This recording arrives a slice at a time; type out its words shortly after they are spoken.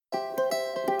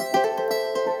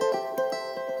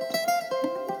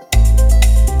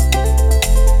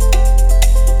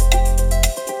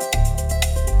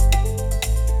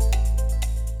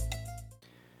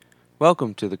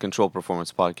Welcome to the Control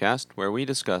Performance Podcast, where we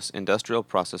discuss industrial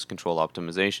process control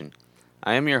optimization.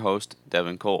 I am your host,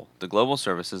 Devin Cole, the Global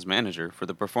Services Manager for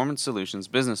the Performance Solutions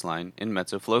business line in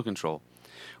Mezzo Flow Control.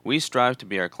 We strive to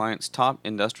be our clients' top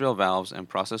industrial valves and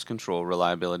process control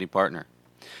reliability partner.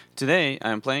 Today, I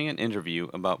am playing an interview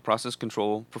about process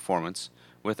control performance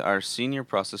with our Senior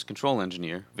Process Control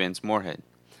Engineer, Vince Morehead.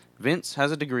 Vince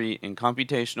has a degree in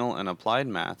computational and applied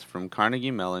math from Carnegie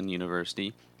Mellon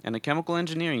University and a chemical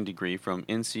engineering degree from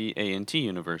NC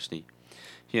University.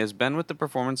 He has been with the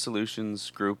Performance Solutions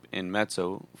Group in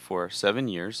Mezzo for 7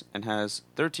 years and has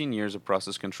 13 years of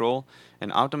process control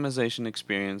and optimization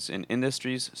experience in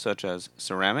industries such as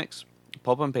ceramics,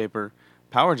 pulp and paper,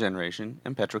 power generation,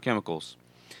 and petrochemicals.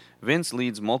 Vince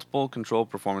leads multiple control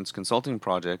performance consulting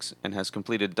projects and has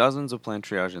completed dozens of plant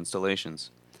triage installations.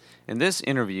 In this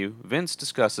interview, Vince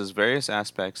discusses various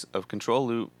aspects of control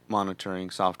loop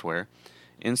monitoring software,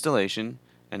 installation,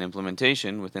 and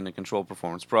implementation within a control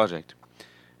performance project.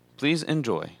 Please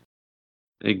enjoy.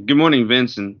 Hey, good morning,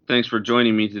 Vince, and thanks for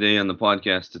joining me today on the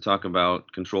podcast to talk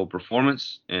about control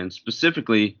performance and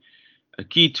specifically a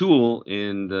key tool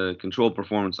in the control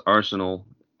performance arsenal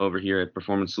over here at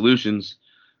Performance Solutions,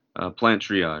 plant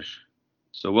triage.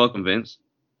 So welcome, Vince.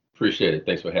 Appreciate it.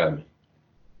 Thanks for having me.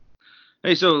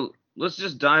 Hey, so let's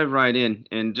just dive right in.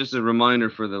 And just a reminder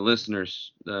for the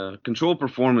listeners, control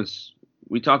performance,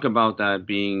 we talk about that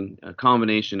being a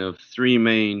combination of three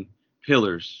main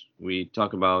pillars. We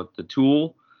talk about the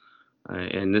tool.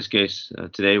 In this case,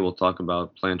 today we'll talk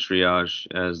about plant triage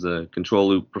as the control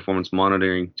loop performance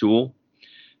monitoring tool.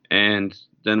 And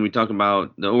then we talk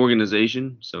about the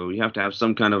organization. So you have to have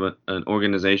some kind of an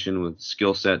organization with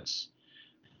skill sets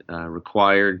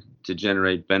required to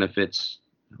generate benefits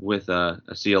with a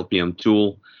CLPM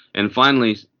tool. And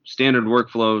finally, standard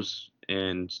workflows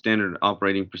and standard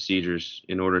operating procedures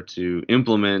in order to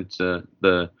implement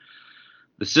the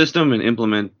system and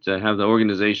have the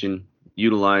organization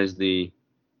utilize the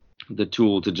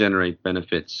tool to generate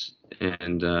benefits.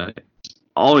 And it's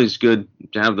always good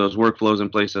to have those workflows in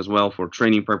place as well for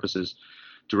training purposes,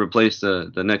 to replace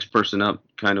the next person up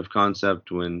kind of concept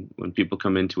when people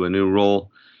come into a new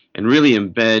role, and really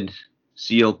embed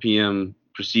CLPM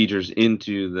procedures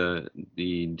into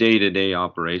the day-to-day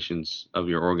operations of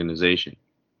your organization.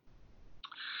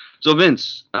 So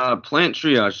Vince, plant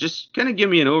triage, just kind of give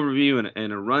me an overview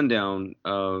and a rundown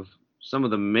of some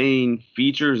of the main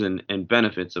features and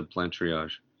benefits of plant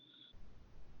triage.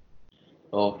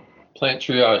 Well, plant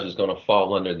triage is going to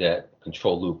fall under that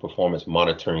control loop performance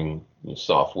monitoring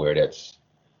software that's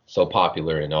so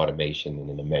popular in automation and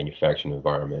in the manufacturing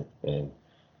environment. And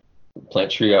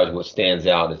plant triage, what stands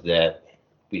out is that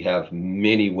we have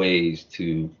many ways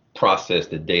to process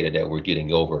the data that we're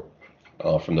getting over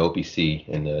from the OPC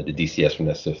and the DCS from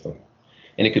that system.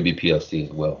 And it could be PLC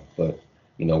as well. But,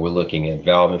 we're looking at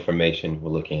valve information,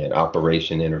 we're looking at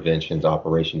operation interventions,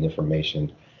 operation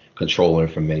information, control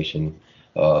information,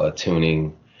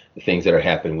 tuning, the things that are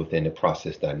happening within the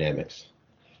process dynamics.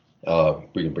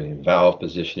 We can bring in valve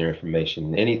positioner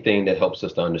information, anything that helps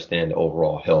us to understand the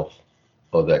overall health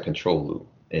of that control loop.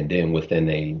 And then within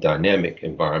a dynamic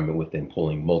environment, within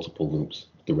pulling multiple loops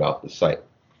throughout the site.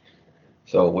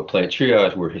 So with plant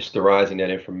triage, we're historizing that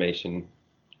information.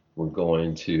 We're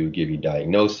going to give you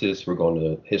diagnosis. We're going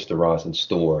to historize and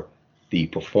store the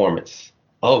performance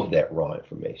of that raw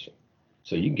information.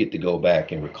 So you get to go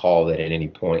back and recall that at any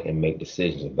point and make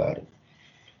decisions about it.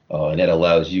 And that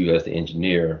allows you as the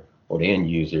engineer or the end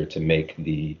user to make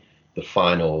the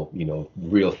final,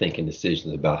 real thinking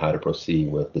decisions about how to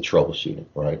proceed with the troubleshooting,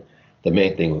 right? The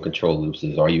main thing with control loops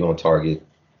is, are you on target?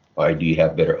 Or do you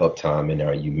have better uptime? And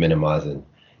are you minimizing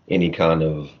any kind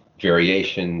of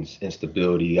variations,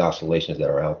 instability, oscillations that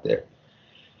are out there?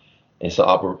 And so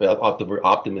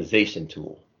optimization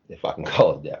tool, if I can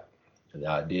call it that. And the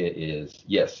idea is,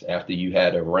 yes, after you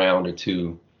had a round or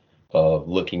two of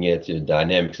looking at the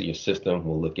dynamics of your system,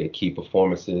 we'll look at key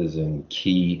performances and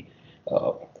key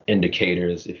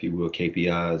indicators, if you will,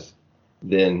 KPIs.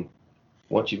 Then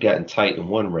once you've gotten tight in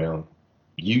one round,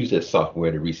 use that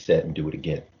software to reset and do it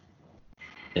again.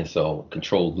 And so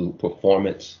control loop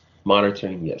performance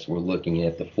monitoring, yes, we're looking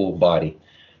at the full body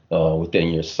within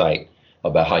your site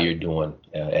about how you're doing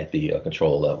at the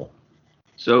control level.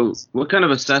 So what kind of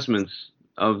assessments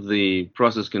of the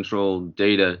process control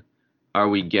data are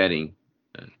we getting?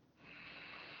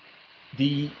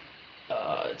 The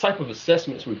type of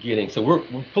assessments we're getting, so we're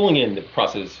pulling in the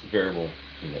process variable,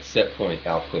 set point,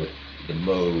 output, the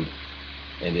mode,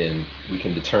 and then we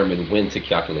can determine when to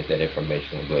calculate that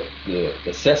information. But the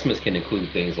assessments can include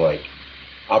things like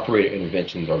operator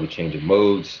interventions. Are we changing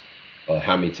modes?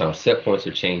 how many times set points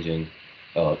are changing,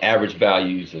 average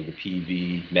values of the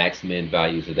PV, max min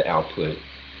values of the output,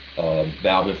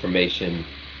 valve information,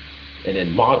 and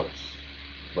then models,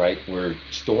 right? We're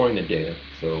storing the data.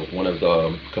 So one of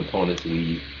the components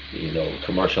we,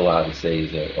 commercialize and say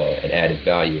is an added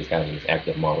value is having this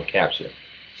active model capture.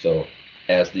 So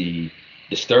as the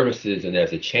disturbances and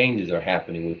as the changes are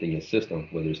happening within your system,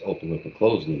 whether it's open loop or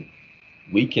closed loop,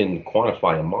 we can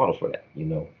quantify a model for that.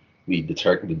 We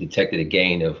detected a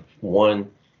gain of one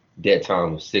dead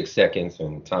time of 6 seconds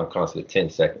and time constant of 10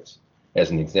 seconds,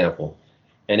 as an example.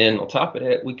 And then on top of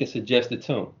that, we can suggest a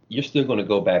tune. You're still going to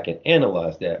go back and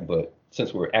analyze that, but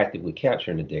since we're actively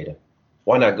capturing the data,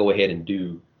 why not go ahead and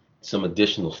do some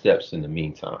additional steps in the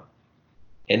meantime?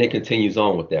 And it continues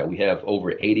on with that. We have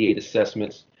over 88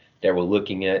 assessments that we're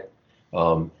looking at.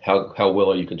 How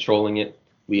well are you controlling it?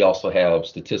 We also have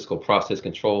statistical process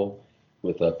control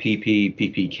with PP,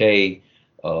 PPK,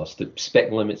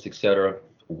 spec limits, etc.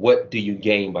 What do you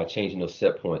gain by changing those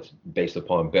set points based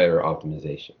upon better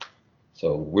optimization?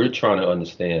 So we're trying to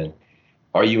understand,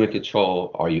 are you in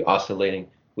control? Are you oscillating?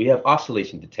 We have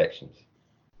oscillation detections.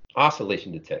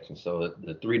 So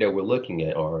the three that we're looking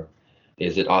at are,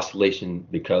 is it oscillation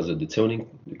because of the tuning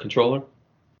controller?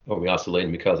 Or are we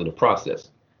oscillating because of the process?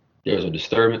 There's a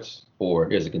disturbance or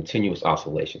there's a continuous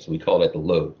oscillation. So we call that the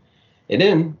load. And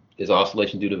then is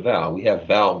oscillation due to valve. We have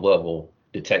valve level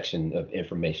detection of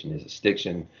information. Is it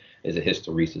stiction? Is it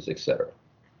hysteresis, etc.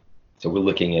 So we're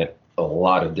looking at a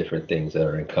lot of different things that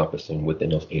are encompassing within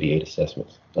those 88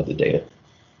 assessments of the data.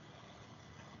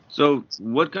 So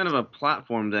what kind of a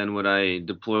platform then would I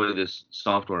deploy this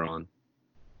software on?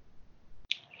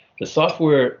 The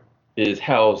software is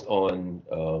housed on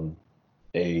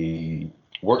a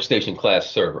workstation class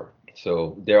server.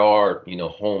 So there are,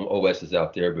 home OSs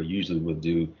out there, but usually we'll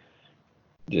do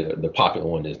the popular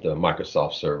one is the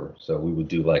Microsoft server. So we would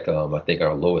do like, I think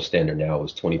our lowest standard now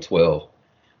is 2012,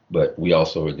 but we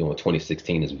also are doing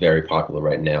 2016 is very popular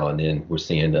right now. And then we're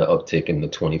seeing the uptick in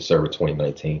the server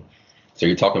 2019. So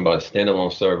you're talking about a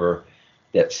standalone server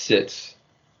that sits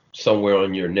somewhere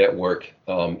on your network,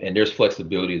 and there's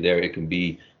flexibility there. It can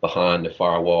be behind the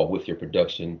firewall with your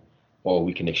production, or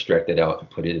we can extract it out and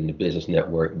put it in the business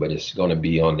network, but it's going to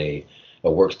be on a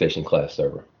workstation class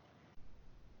server.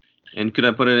 And could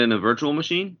I put it in a virtual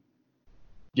machine?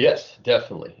 Yes,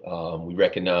 definitely. We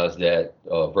recognize that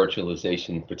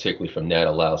virtualization, particularly from that,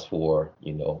 allows for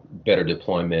better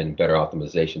deployment, better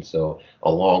optimization. So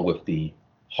along with the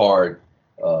hard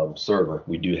server,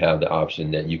 we do have the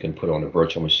option that you can put on a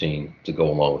virtual machine to go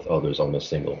along with others on a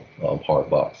single hard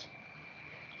box.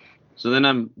 So then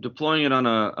I'm deploying it on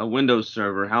a Windows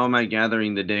server. How am I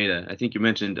gathering the data? I think you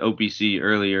mentioned OPC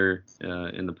earlier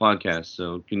in the podcast.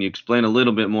 So can you explain a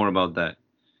little bit more about that?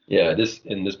 Yeah, this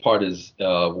part is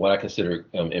what I consider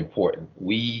important.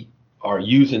 We are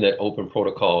using that open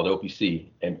protocol, the OPC,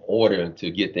 in order to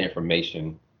get the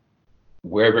information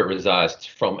wherever it resides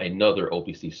from another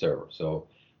OPC server. So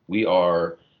we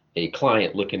are a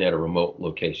client looking at a remote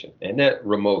location, and that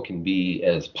remote can be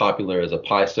as popular as a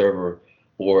Pi server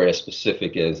or as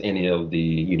specific as any of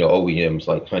the OEMs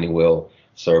like Honeywell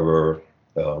server,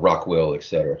 Rockwell,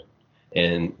 etc.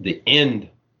 And the end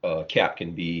cap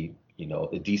can be the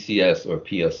DCS or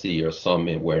PLC or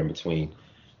somewhere in between.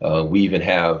 We even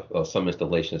have some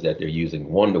installations that they're using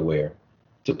Wonderware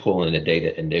to pull in the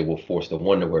data, and they will force the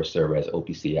Wonderware server as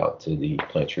OPC out to the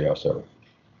plant triage server.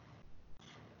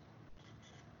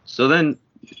 So then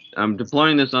I'm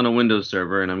deploying this on a Windows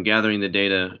server and I'm gathering the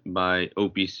data by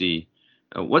OPC.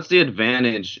 What's the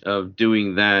advantage of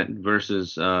doing that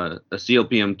versus a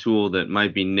CLPM tool that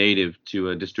might be native to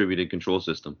a distributed control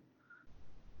system?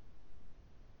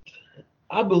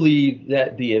 I believe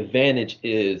that the advantage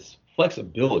is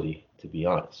flexibility, to be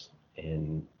honest.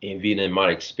 And even in my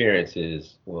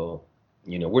experiences, well,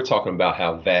 we're talking about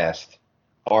how vast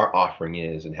our offering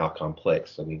is and how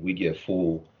complex. I mean, we give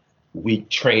full week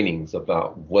trainings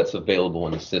about what's available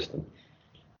in the system.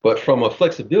 But from a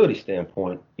flexibility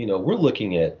standpoint, we're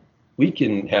looking at, we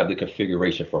can have the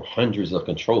configuration for hundreds of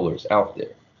controllers out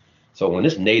there. So when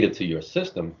it's native to your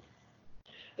system,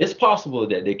 it's possible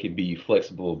that they could be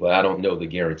flexible, but I don't know the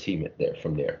guarantee there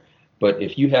from there. But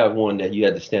if you have one that you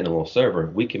had the standalone server,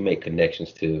 we can make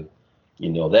connections to,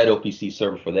 that OPC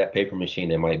server for that paper machine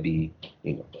that might be,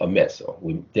 a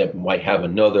Metso. That might have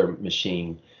another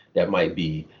machine that might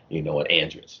be, an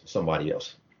Android, somebody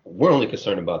else. We're only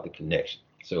concerned about the connection.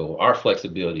 So our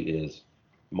flexibility is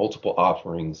multiple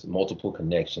offerings, multiple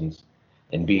connections,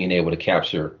 and being able to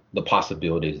capture the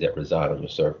possibilities that reside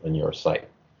on your site.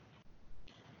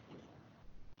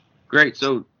 Great.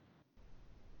 So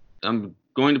I'm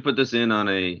going to put this in on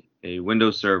a a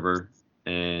Windows server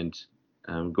and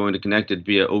I'm going to connect it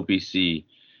via OPC.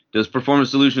 Does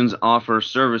Performance Solutions offer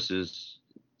services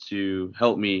to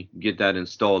help me get that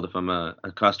installed if I'm a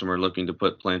customer looking to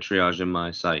put plant triage in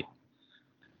my site?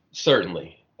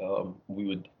 Certainly. We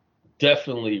would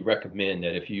definitely recommend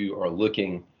that if you are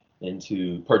looking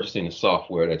into purchasing the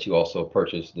software, that you also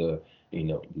purchase the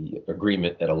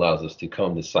agreement that allows us to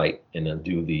come to site and then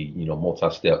do the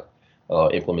multi-step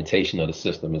implementation of the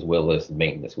system as well as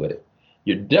maintenance with it.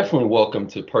 You're definitely welcome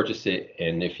to purchase it,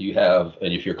 and if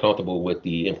you're comfortable with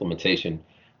the implementation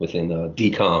within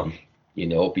DCOM,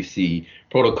 OPC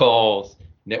protocols,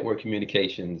 network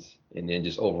communications, and then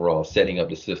just overall setting up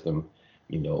the system,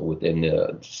 within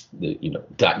the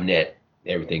 .NET,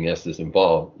 everything else that's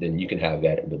involved, then you can have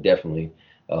that. But definitely,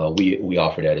 we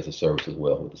offer that as a service as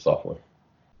well with the software.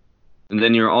 And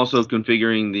then you're also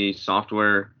configuring the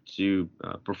software to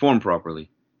perform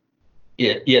properly.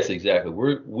 Yeah, yes, exactly.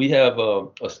 We have a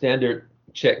standard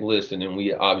checklist, and then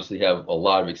we obviously have a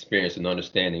lot of experience in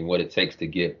understanding what it takes to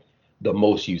get the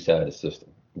most use out of the system.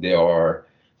 There are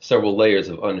several layers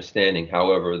of understanding.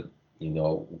 However,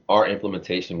 our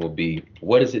implementation will be,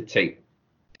 what does it take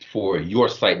for your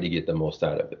site to get the most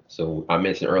out of it? So I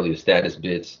mentioned earlier status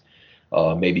bits,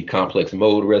 maybe complex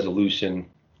mode resolution,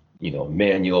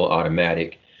 manual,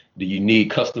 automatic. Do you need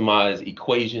customized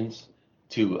equations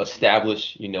to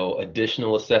establish,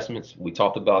 additional assessments? We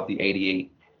talked about the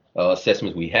 88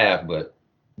 assessments we have, but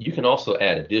you can also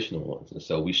add additional ones. And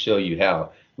so we show you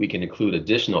how we can include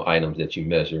additional items that you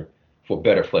measure for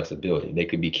better flexibility. They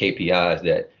could be KPIs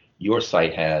that your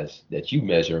site has that you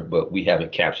measure, but we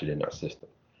haven't captured in our system.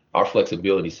 Our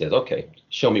flexibility says, okay,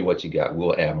 show me what you got.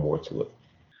 We'll add more to it.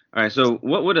 All right, so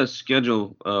what would a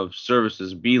schedule of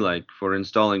services be like for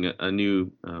installing a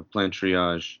new plant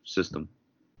triage system?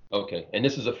 Okay, and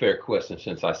this is a fair question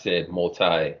since I said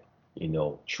multi-step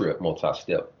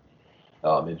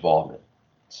involvement.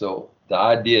 So the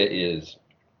idea is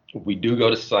we do go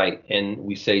to site and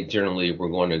we say generally we're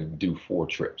going to do 4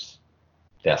 trips.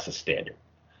 That's the standard.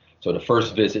 So the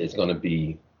first visit is going to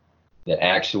be the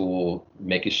actual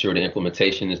making sure the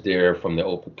implementation is there from the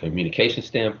open communication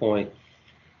standpoint,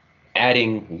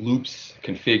 adding loops,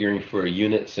 configuring for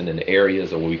units and then the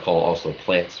areas, or what we call also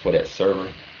plants for that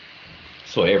server.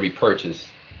 So every purchase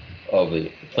of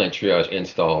a plant triage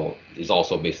install is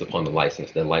also based upon the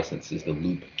license. That license is the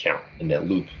loop count, and that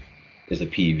loop is the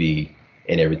PV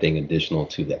and everything additional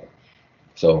to that.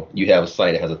 So you have a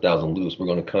site that has 1,000 loops. We're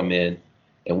going to come in,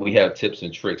 and we have tips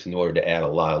and tricks in order to add a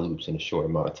lot of loops in a short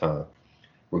amount of time.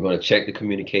 We're going to check the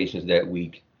communications that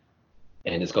week,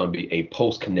 and it's going to be a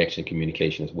post-connection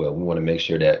communication as well. We want to make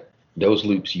sure that those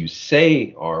loops you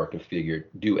say are configured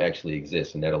do actually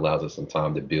exist, and that allows us some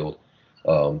time to build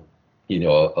a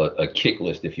kick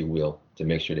list, if you will, to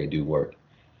make sure they do work.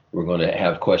 We're going to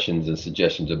have questions and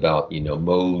suggestions about,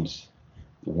 modes,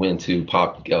 when to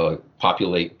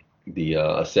populate the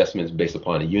assessments based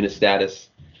upon the unit status.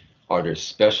 Are there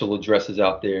special addresses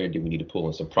out there? Do we need to pull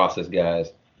in some process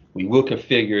guides? We will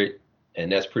configure it,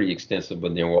 and that's pretty extensive,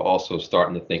 but then we're also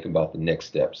starting to think about the next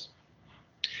steps.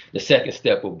 The second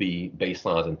step will be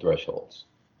baselines and thresholds.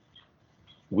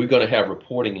 We're going to have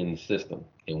reporting in the system,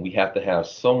 and we have to have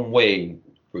some way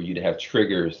for you to have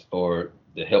triggers or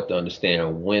to help to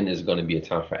understand when there's going to be a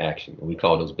time for action. And we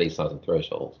call those baselines and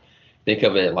thresholds. Think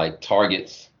of it like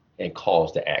targets and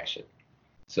calls to action.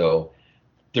 So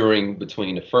between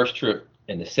the first trip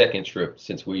and the second trip,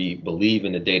 since we believe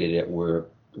in the data that we're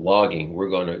logging, we're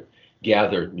going to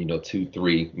gather, 2,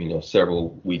 3,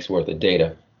 several weeks worth of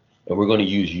data, and we're going to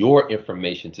use your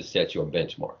information to set your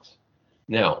benchmarks.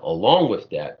 Now, along with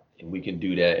that, and we can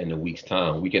do that in a week's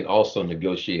time, we can also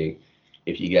negotiate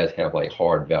if you guys have like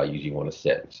hard values you want to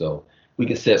set. So we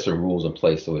can set some rules in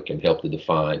place so it can help to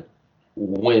define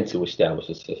when to establish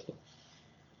a system.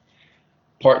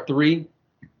 Part 3,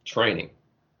 training.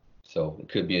 So it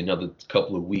could be another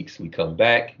couple of weeks. We come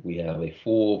back, we have a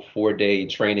full 4-day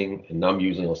training, and I'm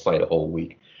usually on site a whole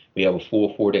week. We have a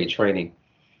full 4-day training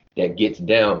that gets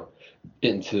down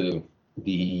into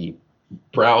the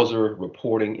browser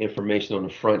reporting information on the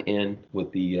front end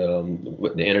with the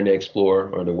Internet Explorer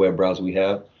or the web browser we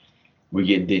have. We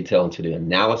get detail into the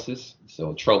analysis,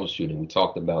 so troubleshooting. We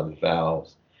talked about the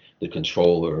valves, the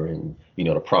controller, and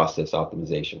the process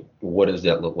optimization. What does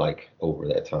that look like over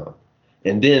that time?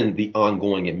 And then the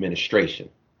ongoing administration,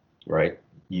 right?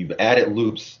 You've added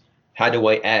loops. How do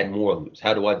I add more loops?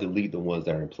 How do I delete the ones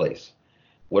that are in place?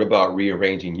 What about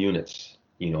rearranging units?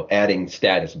 Adding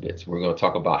status bits. We're going to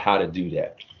talk about how to do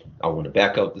that. I want to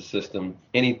back up the system.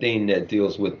 Anything that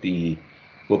deals with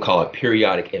we'll call it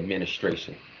periodic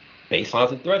administration.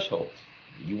 Baselines and thresholds.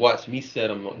 You watch me set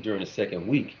them during the second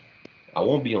week. I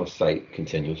won't be on site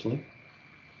continuously.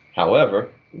 However,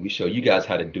 we show you guys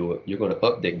how to do it. You're going to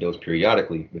update those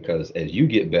periodically because as you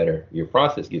get better, your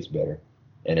process gets better.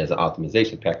 And as an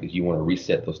optimization package, you want to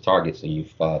reset those targets and you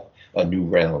file a new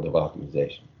round of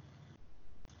optimization.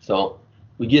 So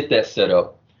we get that set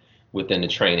up within the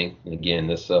training. And again,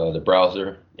 this the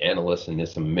browser analyst and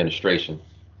this administration.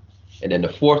 And then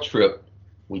the fourth trip,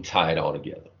 we tie it all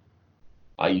together.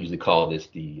 I usually call this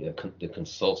the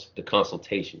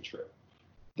consultation trip,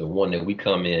 the one that we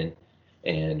come in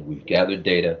and we've gathered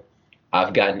data.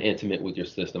 I've gotten intimate with your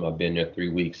system. I've been there 3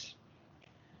 weeks.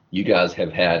 You guys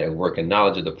have had a working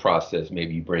knowledge of the process.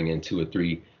 Maybe you bring in 2 or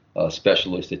 3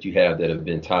 specialists that you have that have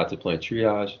been tied to plant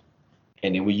triage.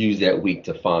 And then we use that week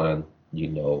to find,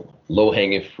 low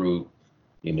hanging fruit,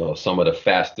 some of the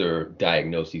faster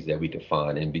diagnoses that we can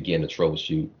find and begin to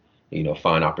troubleshoot,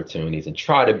 find opportunities and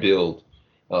try to build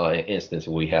an instance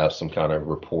where we have some kind of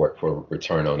report for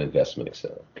return on investment, et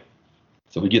cetera.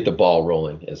 So we get the ball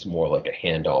rolling. It's more like a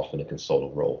handoff and a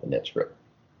consultant role in that trip.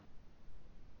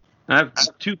 I have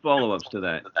 2 follow-ups to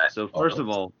that. So first of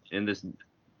all, in this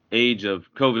age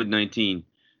of COVID-19,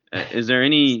 is there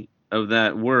any of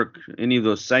that work, any of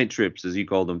those site trips, as you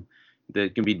call them,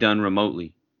 that can be done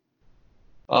remotely?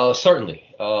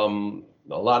 Certainly.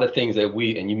 A lot of things that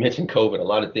and you mentioned COVID, a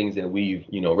lot of things that we've,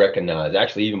 recognized,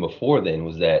 actually even before then,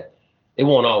 was that it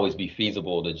won't always be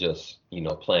feasible to just,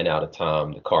 plan out a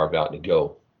time to carve out to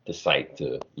go to site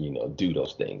to, do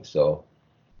those things. So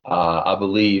I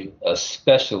believe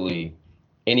especially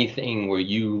anything where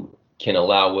you can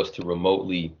allow us to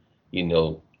remotely,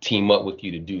 team up with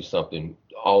you to do something,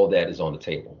 all of that is on the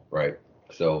table, right?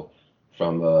 So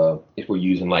from if we're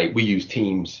using we use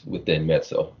Teams within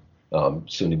Metso,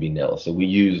 soon to be Nella. So we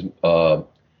use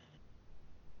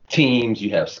Teams, you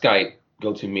have Skype,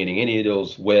 GoToMeeting, any of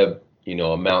those web,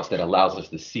 amounts that allows us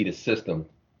to see the system.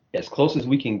 As close as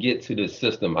we can get to the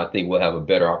system, I think we'll have a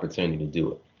better opportunity to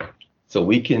do it. So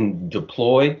we can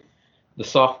deploy the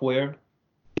software,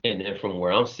 and then from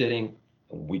where I'm sitting,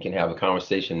 we can have a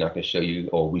conversation. I can show you,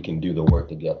 or we can do the work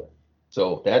together.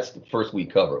 So that's the first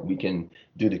week cover. We can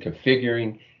do the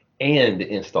configuring and the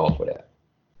install for that,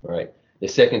 right? The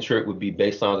second trip would be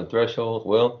based on the thresholds.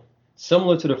 Well,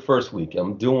 similar to the first week,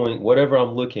 I'm doing whatever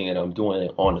I'm looking at, I'm doing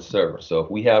it on the server. So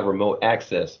if we have remote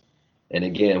access, and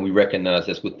again, we recognize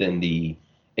that's within the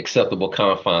acceptable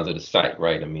confines of the site,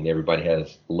 right? I mean, everybody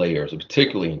has layers,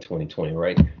 particularly in 2020,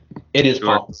 right? It is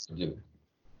possible to do.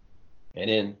 And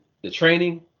in the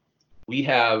training, we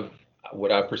have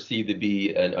what I perceive to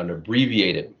be an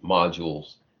abbreviated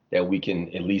modules that we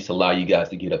can at least allow you guys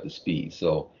to get up to speed.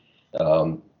 So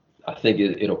I think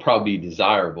it'll probably be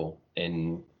desirable.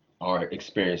 And our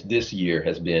experience this year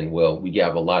has been, well, we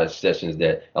have a lot of sessions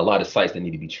a lot of sites that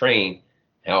need to be trained.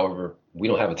 However, we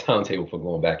don't have a timetable for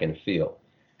going back in the field.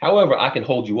 However, I can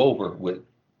hold you over with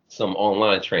some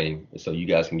online training so you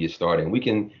guys can get started. And we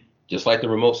can, just like the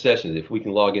remote sessions, if we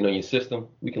can log in on your system,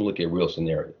 we can look at real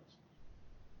scenarios.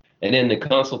 And then the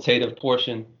consultative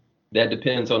portion, that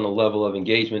depends on the level of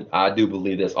engagement. I do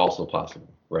believe that's also possible,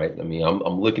 right? I mean,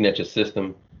 I'm looking at your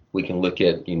system. We can look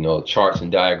at, charts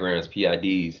and diagrams,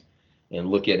 PIDs, and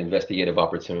look at investigative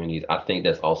opportunities. I think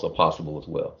that's also possible as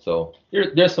well. So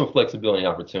there's some flexibility and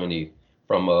opportunity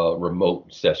from a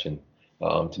remote session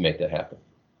to make that happen.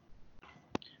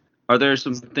 Are there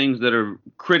some things that are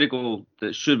critical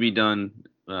that should be done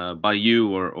by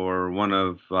you or one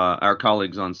of our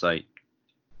colleagues on site?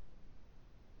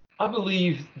 I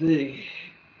believe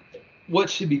what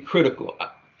should be critical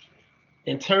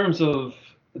in terms of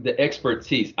the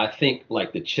expertise, I think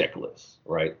like the checklist,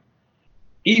 right?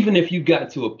 Even if you got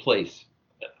to a place,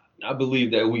 I believe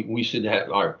that we should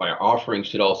have our offering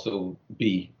should also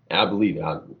be, I believe it,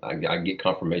 I get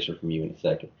confirmation from you in a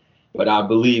second, but I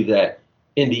believe that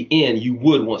in the end, you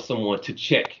would want someone to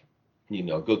check,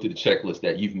 go through the checklist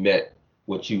that you've met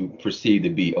what you perceive to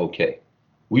be okay.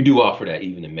 We do offer that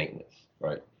even in maintenance,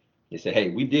 right? They say, hey,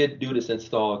 we did do this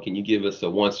install. Can you give us a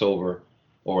once over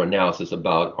or analysis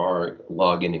about our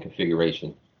login and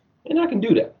configuration? And I can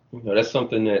do that. That's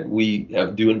something that we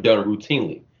have done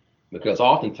routinely, because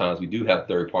oftentimes we do have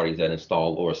third parties that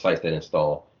install or sites that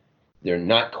install. They're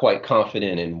not quite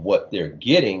confident in what they're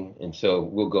getting. And so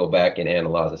we'll go back and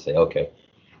analyze and say, okay,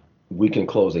 we can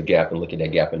close a gap and look at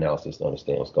that gap analysis to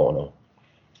understand what's going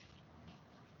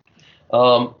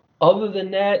on. Other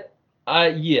than that,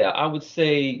 I would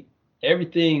say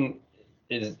everything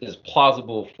is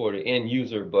plausible for the end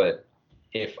user, but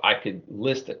if I could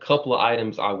list a couple of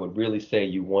items, I would really say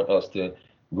you want us to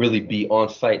really be on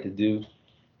site to do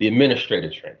the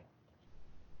administrative training.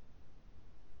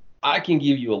 I can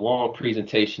give you a long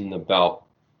presentation about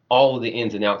all of the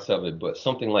ins and outs of it, but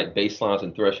something like baselines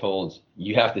and thresholds,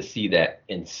 you have to see that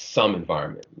in some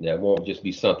environment. That won't just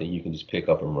be something you can just pick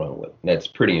up and run with. That's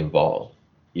pretty involved.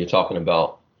 You're talking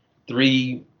about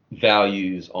 3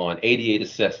 values on 88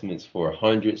 assessments for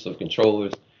hundreds of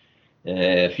controllers. And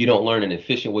if you don't learn an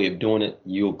efficient way of doing it,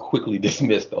 you'll quickly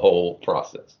dismiss the whole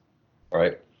process,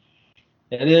 right?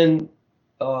 And then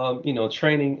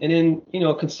training, and then,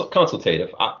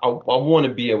 consultative. I want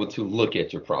to be able to look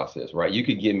at your process, right? You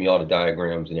could give me all the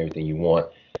diagrams and everything you want.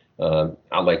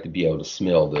 I like to be able to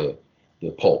smell the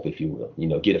pulp, if you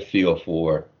will, get a feel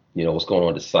for, what's going on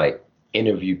at the site,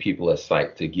 interview people at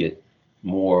site to get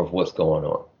more of what's going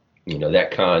on.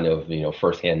 That kind of,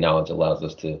 firsthand knowledge allows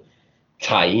us to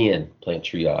tie in plant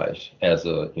triage as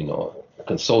a,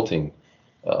 consulting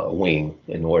wing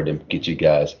in order to get you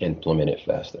guys implemented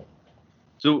faster.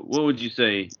 So what would you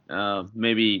say?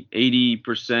 Maybe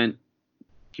 80%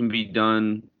 can be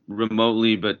done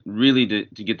remotely, but really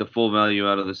to get the full value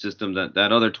out of the system,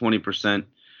 that other 20%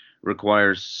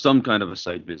 requires some kind of a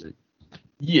site visit.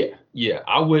 Yeah.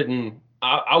 I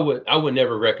would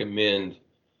never recommend,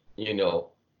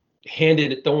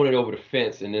 throwing it over the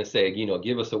fence and then say,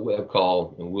 give us a web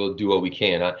call and we'll do what we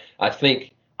can. I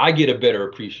think I get a better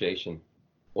appreciation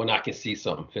when I can see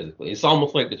something physically. It's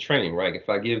almost like the training, right? If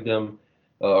I give them,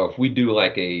 if we do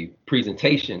like a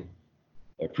presentation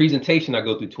I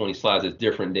go through 20 slides is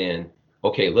different than,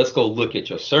 okay, let's go look at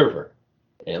your server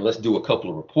and let's do a couple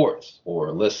of reports,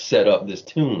 or let's set up this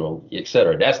tune, or et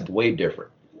cetera. That's way different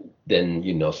than,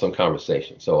 some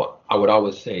conversation. So I would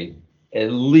always say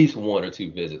at least 1 or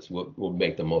 2 visits will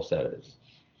make the most out of this.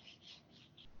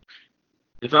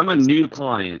 If I'm a new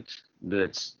client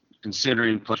that's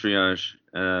considering plant triage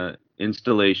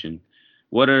installation,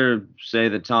 what are, say,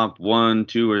 the top 1,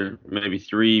 2, or maybe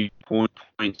 3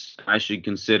 points I should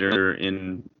consider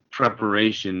in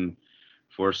preparation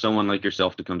for someone like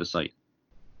yourself to come to site?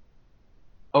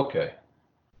 Okay.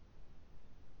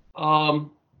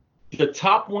 The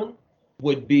top one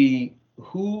would be,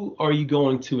 who are you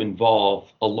going to involve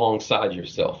alongside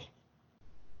yourself?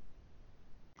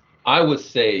 I would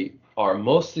say our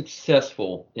most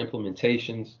successful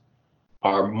implementations,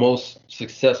 our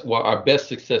best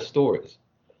success stories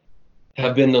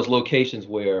have been those locations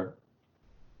where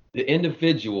the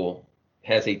individual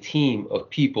has a team of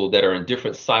people that are in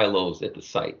different silos at the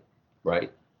site, right?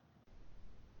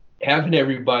 Having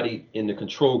everybody in the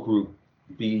control group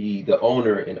be the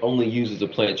owner and only uses the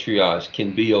plant triage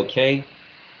can be okay,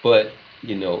 but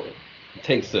it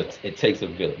takes a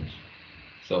village.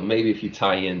 So maybe if you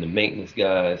tie in the maintenance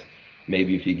guys,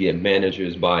 maybe if you get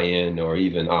managers buy-in, or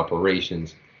even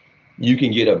operations, you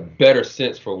can get a better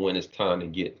sense for when it's time to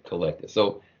get collected.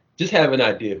 So just have an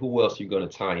idea who else you're going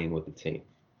to tie in with the team.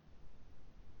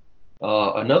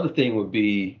 Another thing would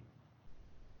be,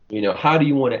 how do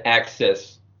you want to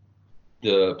access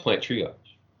the plant triage?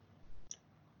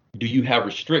 Do you have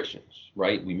restrictions,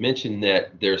 right? We mentioned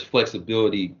that there's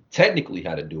flexibility technically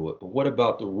how to do it, but what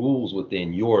about the rules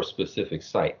within your specific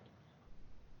site?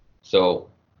 So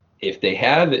if they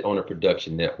have it on a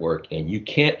production network and you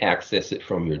can't access it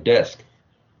from your desk,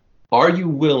 are you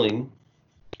willing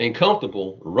and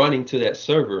comfortable running to that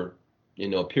server,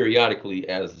 periodically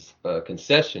as a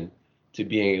concession to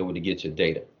being able to get your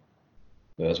data?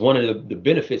 Because one of the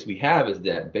benefits we have is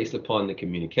that based upon the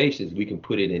communications, we can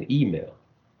put it in email,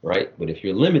 right? But if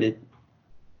you're limited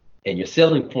and your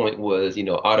selling point was,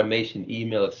 automation,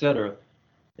 email, et cetera,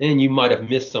 then you might have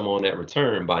missed some on that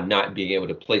return by not being able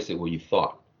to place it where you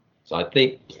thought. So I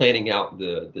think planning out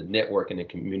the network and the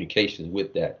communications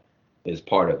with that is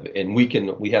part of it. And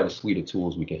we have a suite of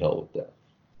tools we can help with that.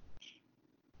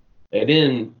 And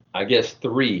then I guess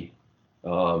 3,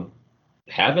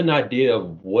 have an idea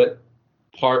of what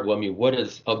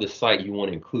is of the site you want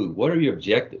to include. What are your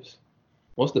objectives?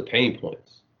 What's the pain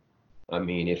points? I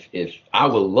mean, if I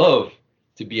would love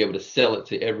to be able to sell it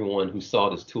to everyone who saw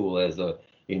this tool as a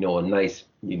nice,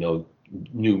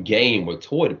 new game or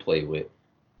toy to play with,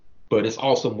 but it's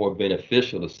also more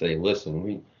beneficial to say,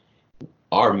 listen,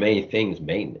 our main thing is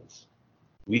maintenance.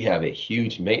 We have a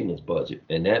huge maintenance budget,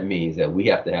 and that means that we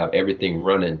have to have everything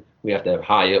running. We have to have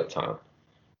high uptime.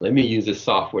 Let me use this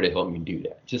software to help me do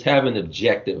that. Just have an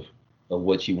objective of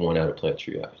what you want out of plant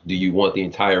triage. Do you want the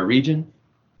entire region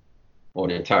or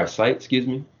the entire site, excuse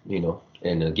me?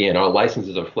 And again, our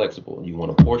licenses are flexible. You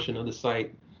want a portion of the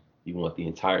site, you want the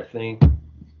entire thing,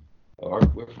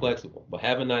 we're flexible. But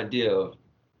have an idea of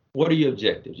what are your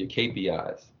objectives, your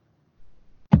KPIs,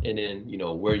 and then,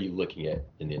 where are you looking at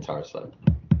in the entire site?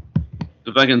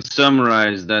 If I can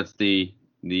summarize, that's the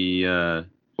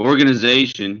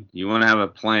organization, you want to have a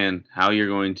plan how you're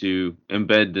going to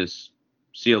embed this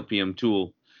CLPM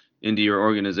tool into your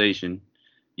organization.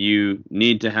 You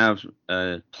need to have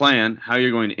a plan how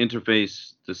you're going to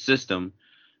interface the system,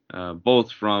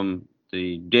 both from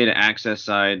the data access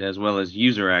side as well as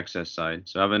user access side.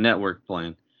 So have a network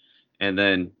plan, and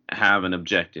then have an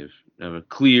objective, have a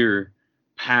clear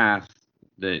path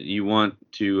that you want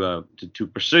to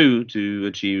pursue to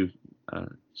achieve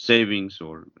savings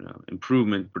or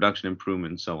improvement, production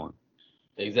improvement, and so on.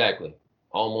 Exactly.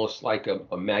 Almost like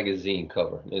a magazine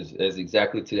cover is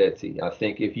exactly to that T. I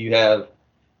think if you have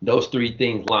those three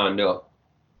things lined up,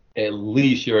 at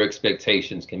least your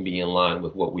expectations can be in line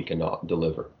with what we can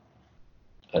deliver.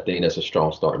 I think that's a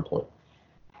strong starting point.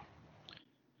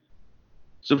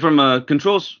 So from a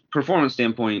controls performance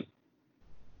standpoint,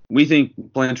 we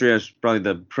think Plant Triage is probably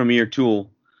the premier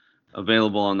tool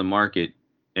available on the market,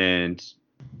 and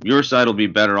your side will be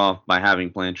better off by having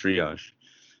Plant Triage.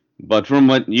 But from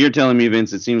what you're telling me,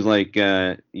 Vince, it seems like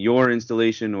your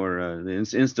installation or the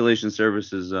installation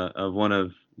services of one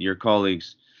of your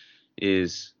colleagues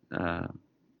is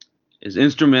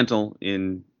instrumental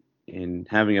in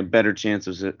having a better chance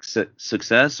of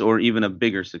success or even a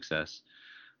bigger success.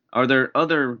 Are there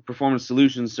other performance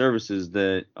solution services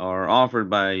that are offered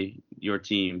by your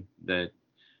team that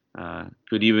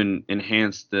could even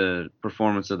enhance the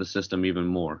performance of the system even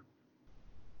more?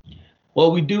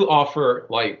 Well, we do offer,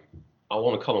 like, I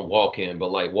want to call them walk-in,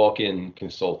 but like walk-in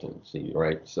consultancy,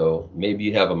 right? So maybe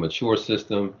you have a mature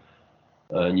system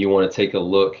and you want to take a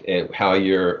look at how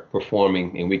you're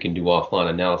performing, and we can do offline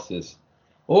analysis.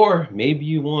 Or maybe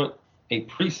you want a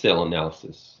pre-sale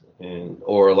analysis, and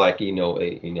or like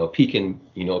peek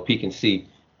and see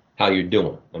how you're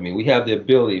doing. I mean, we have the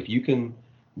ability. If you can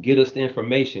get us the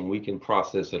information, we can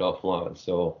process it offline.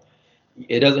 So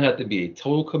it doesn't have to be a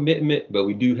total commitment, but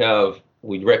we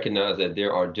recognize that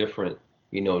there are different,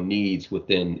 needs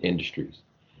within industries.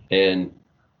 And,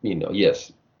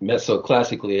 yes, Metso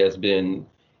classically has been,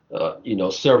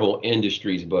 several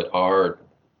industries, but our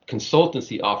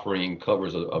consultancy offering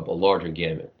covers a larger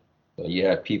gamut. So you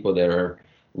have people that are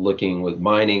looking with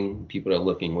mining, people that are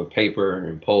looking with paper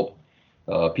and pulp,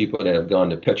 people that have gone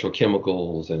to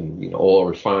petrochemicals and, oil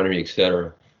refinery, et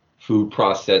cetera, food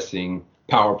processing,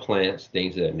 power plants,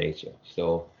 things of that nature.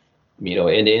 So,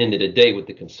 in the end of the day with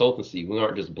the consultancy, we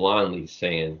aren't just blindly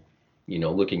saying,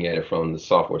 looking at it from the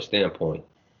software standpoint.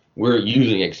 We're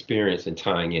using experience and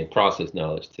tying in process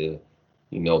knowledge to,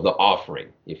 the offering,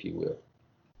 if you will.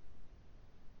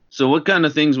 So what kind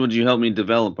of things would you help me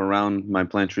develop around my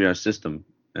Plant Triage system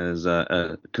as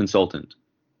a consultant?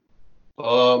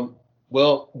 Well,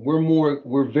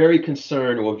 we're very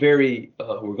concerned, or we're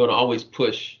going to always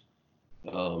push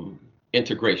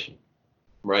integration,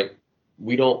 right?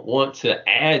 We don't want to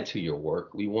add to your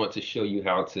work. We want to show you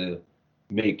how to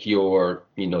make your,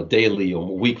 daily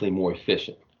or weekly more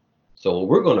efficient. So what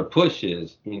we're going to push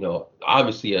is,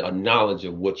 obviously a knowledge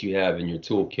of what you have in your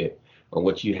toolkit or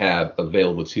what you have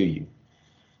available to you.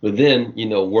 But then,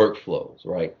 workflows,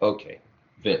 right? Okay,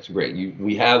 Vince, great.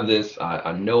 We have this.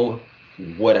 I know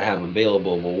what I have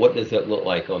available. Well, what does that look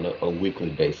like on a weekly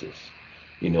basis?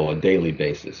 A daily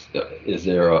basis? Is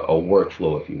there a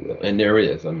workflow, if you will? And there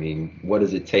is. I mean, what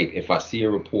does it take? If I see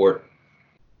a report,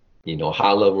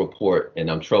 high level report, and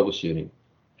I'm troubleshooting,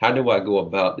 how do I go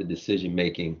about the decision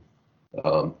making?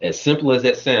 As simple as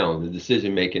that sounds, the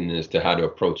decision making as to how to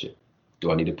approach it.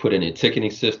 Do I need to put in a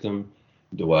ticketing system?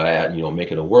 Do I add,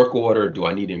 make it a work order? Do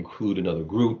I need to include another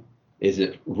group? Is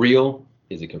it real?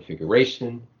 Is it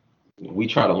configuration? We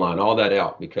try to line all that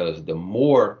out, because the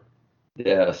more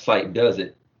the site does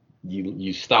it,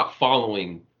 you stop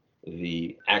following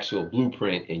the actual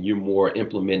blueprint and you're more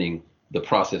implementing the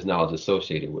process knowledge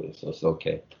associated with it. So it's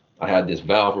okay. I have this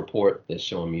valve report that's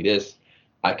showing me this.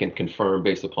 I can confirm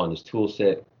based upon this tool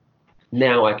set.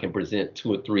 Now I can present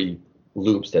 2 or 3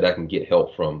 loops that I can get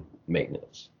help from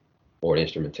maintenance or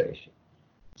instrumentation.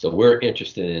 So we're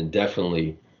interested in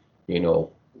definitely, the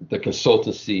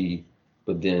consultancy,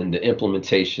 but then the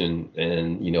implementation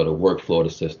and, the workflow of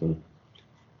the system.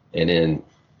 And then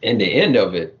in the end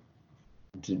of it,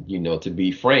 to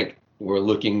be frank, we're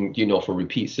looking, for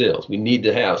repeat sales. We need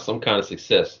to have some kind of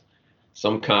success,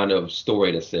 some kind of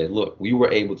story that said, look, we were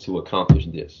able to accomplish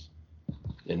this.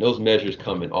 And those measures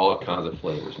come in all kinds of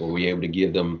flavors. Were we able to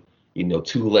give them,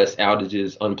 2 less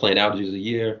outages, unplanned outages a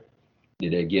year?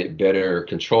 Did they get better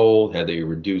control? Had they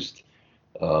reduced,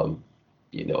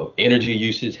 energy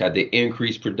usage? Had they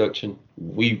increased production?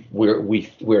 We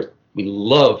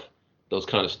love those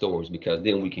kind of stories, because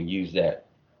then we can use that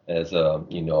as a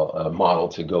model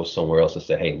to go somewhere else and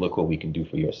say, hey, look what we can do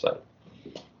for your site.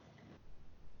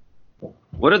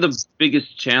 What are the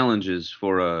biggest challenges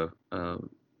for a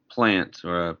plant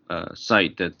or a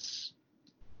site that's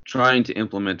trying to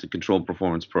implement a controlled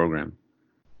performance program?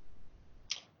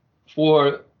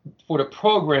 For the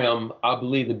program, I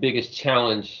believe the biggest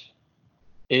challenge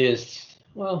is,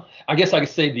 well, I guess I could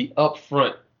say the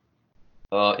upfront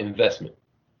investment,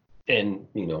 and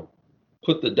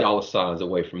put the dollar signs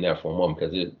away from that for a moment,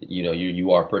 because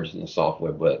you are purchasing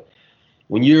software. But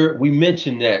we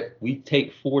mentioned that we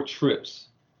take 4 trips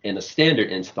in a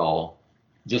standard install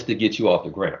just to get you off the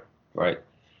ground, right?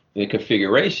 The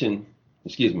configuration,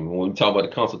 excuse me, when we talk about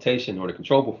the consultation or the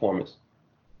control performance,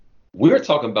 we're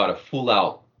talking about a full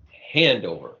out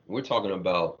handover. We're talking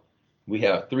about, we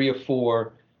have 3 or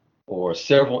 4 or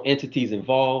several entities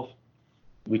involved.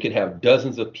 We could have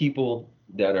dozens of people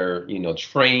that are,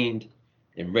 trained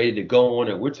and ready to go on,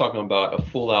 and we're talking about a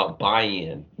full out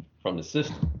buy-in from the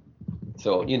system.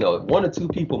 So, 1 or 2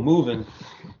 people moving,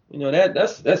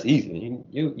 that's easy.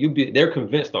 They're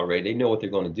convinced already. They know what they're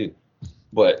going to do.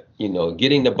 But,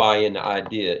 getting the buy-in, the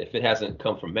idea, if it hasn't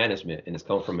come from management and it's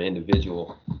come from an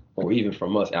individual or even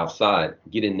from us outside,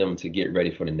 getting them to get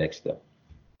ready for the next step.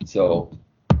 So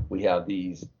we have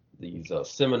these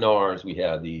seminars, we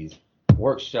have these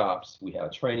workshops, we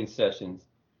have training sessions.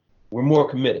 We're more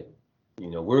committed.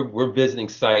 We're visiting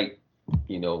site,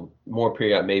 more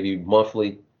period, maybe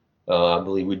monthly. I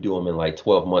believe we do them in like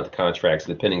 12-month contracts,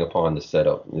 depending upon the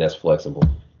setup, and that's flexible.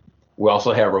 We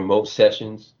also have remote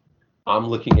sessions. I'm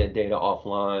looking at data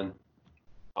offline.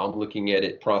 I'm looking at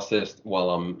it processed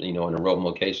while I'm, in a remote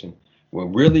location. We're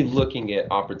really looking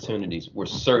at opportunities. We're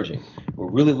surging. We're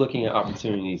really looking at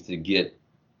opportunities to get,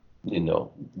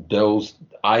 those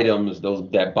items,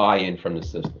 that buy-in from the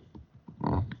system.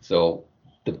 So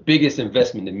the biggest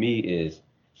investment to me is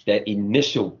that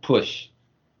initial push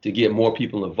to get more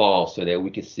people involved so that we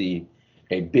can see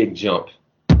a big jump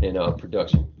in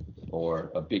production or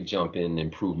a big jump in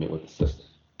improvement with the system.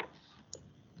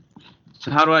 So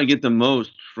how do I get the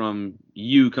most from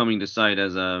you coming to site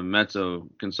as a Mezzo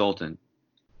consultant?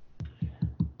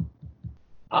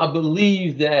 I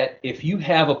believe that if you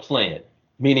have a plan,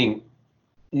 meaning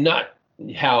not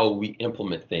how we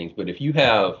implement things, but if you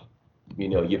have,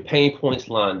 your pain points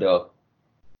lined up,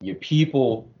 your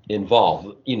people involved,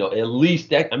 at least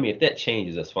that, if that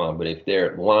changes, that's fine. But if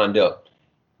they're lined up,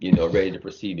 ready to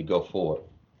proceed to go forward,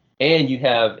 and you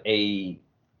have a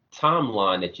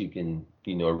timeline that you can,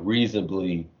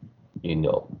 reasonably,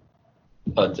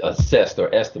 assess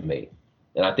or estimate,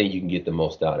 and I think you can get the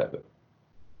most out of it.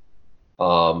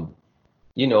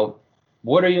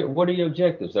 What are your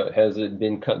objectives? Does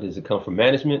it come from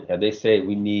management? Have they said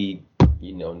we need,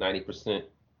 90%,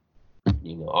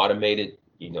 automated,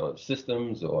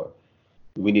 systems, or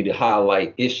we need to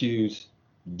highlight issues?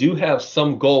 Do have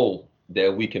some goal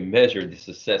that we can measure the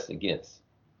success against.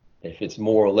 If it's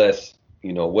more or less,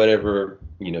 whatever,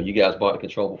 you guys bought the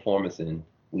control performance and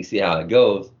we see how it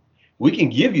goes, we can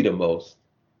give you the most,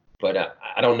 but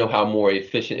I don't know how more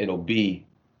efficient it'll be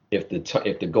if the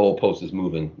goalpost is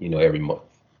moving, every month,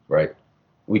 right?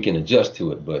 We can adjust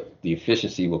to it, but the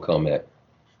efficiency will come at,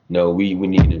 no, we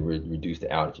need to reduce the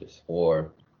outages, or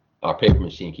our paper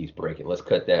machine keeps breaking. Let's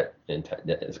cut that in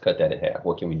half.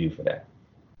 What can we do for that?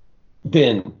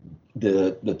 Then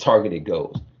the targeted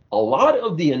goals. A lot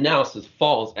of the analysis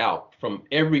falls out from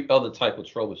every other type of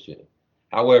troubleshooting.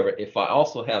 However, if I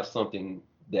also have something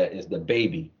that is the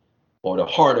baby or the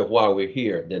heart of why we're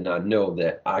here, then I know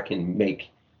that I can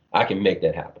make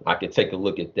that happen. I can take a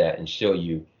look at that and show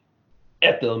you,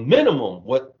 at the minimum,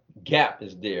 what gap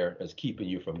is there as keeping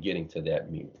you from getting to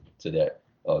that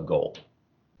goal.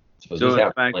 So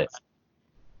it's back,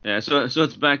 so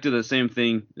it's back to the same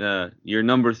thing. Your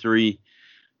number 3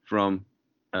 from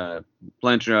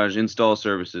plant triage install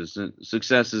services.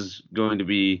 Success is going to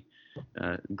be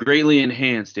greatly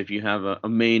enhanced if you have a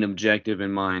main objective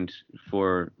in mind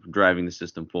for driving the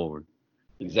system forward.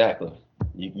 Exactly.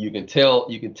 You can tell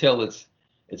it's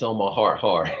on my heart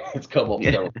hard. It's come up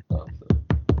several times. So.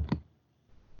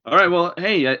 All right. Well,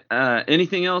 hey,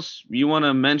 anything else you want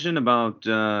to mention about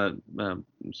CLPM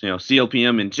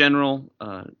in general?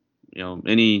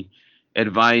 Any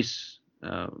advice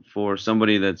for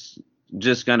somebody that's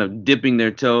just kind of dipping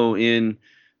their toe in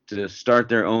to start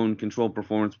their own control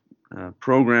performance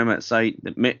program at site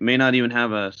that may not even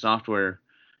have a software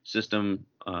system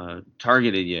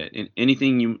targeted yet?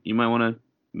 Anything you might want to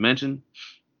mention?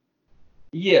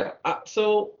 Yeah.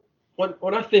 So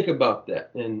when I think about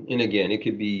that, and again, it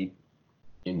could be,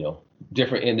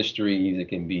 different industries, it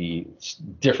can be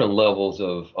different levels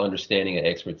of understanding and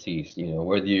expertise,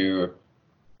 whether you've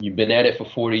been at it for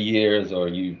 40 years or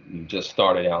you just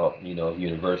started out,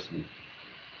 university.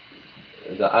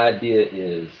 The idea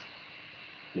is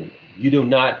you do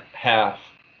not have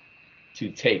to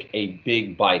take a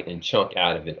big bite and chunk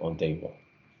out of it on day one.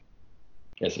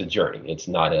 It's a journey. It's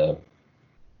not a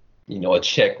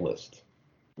checklist,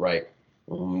 right?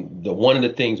 The one of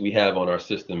the things we have on our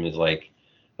system is like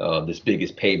this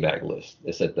biggest payback list.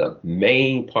 It's at the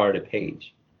main part of the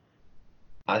page.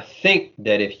 I think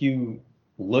that if you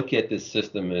look at this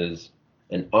system as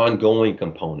an ongoing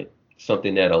component,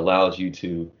 something that allows you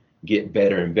to get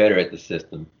better and better at the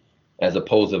system, as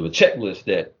opposed to a checklist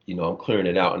that, I'm clearing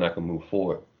it out and I can move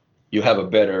forward, you'll have a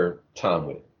better time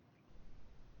with it.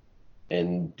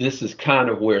 And this is kind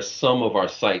of where some of our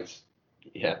sites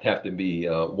have to be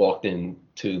walked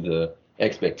into the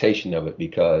expectation of it,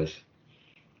 because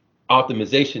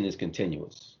optimization is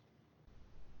continuous.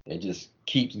 It just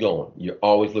keeps going. You're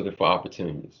always looking for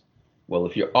opportunities. Well,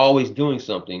 if you're always doing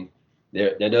something,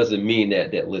 that doesn't mean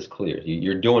that list clears.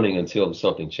 You're doing it until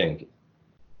something changes.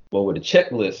 Well, with a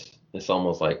checklist, it's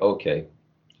almost like, okay,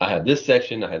 I have this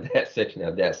section, I have that section, I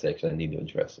have that section, I need to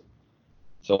address it.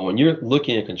 So when you're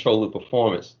looking at control loop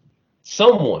performance,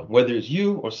 someone, whether it's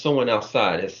you or someone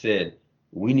outside, has said,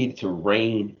 we need to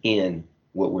rein in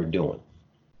what we're doing.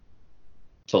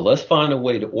 So let's find a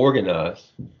way to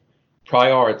organize,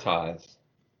 prioritize,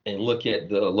 and look at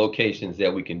the locations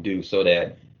that we can do so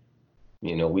that,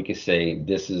 we can say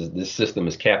this system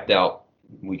is capped out.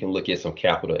 We can look at some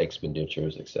capital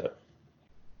expenditures, etc.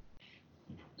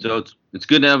 So it's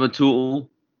good to have a tool,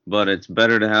 but it's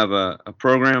better to have a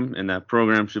program, and that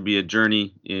program should be a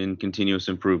journey in continuous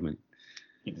improvement.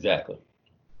 Exactly.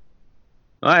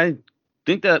 I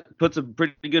think that puts a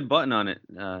pretty good button on it.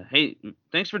 Hey,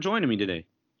 thanks for joining me today.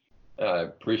 I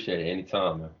appreciate it.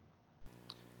 Anytime, man.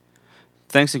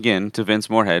 Thanks again to Vince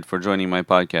Morehead for joining my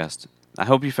podcast. I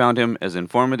hope you found him as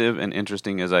informative and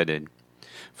interesting as I did.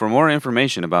 For more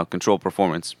information about control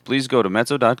performance, please go to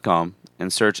mezzo.com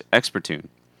and search Expertune.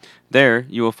 There,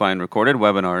 you will find recorded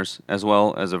webinars as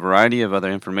well as a variety of other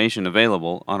information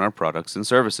available on our products and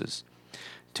services.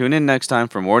 Tune in next time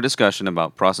for more discussion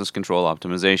about process control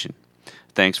optimization.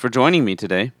 Thanks for joining me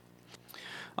today.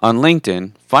 On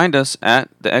LinkedIn, find us at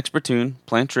the Expertune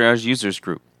Plant Triage Users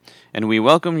Group, and we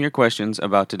welcome your questions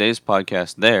about today's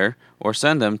podcast there, or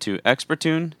send them to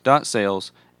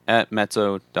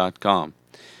expertune.sales@mezzo.com.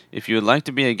 If you would like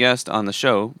to be a guest on the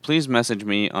show, please message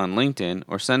me on LinkedIn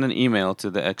or send an email to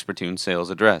the Expertune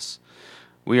sales address.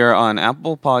 We are on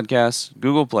Apple Podcasts,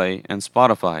 Google Play, and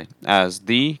Spotify as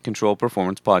the Control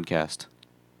Performance Podcast.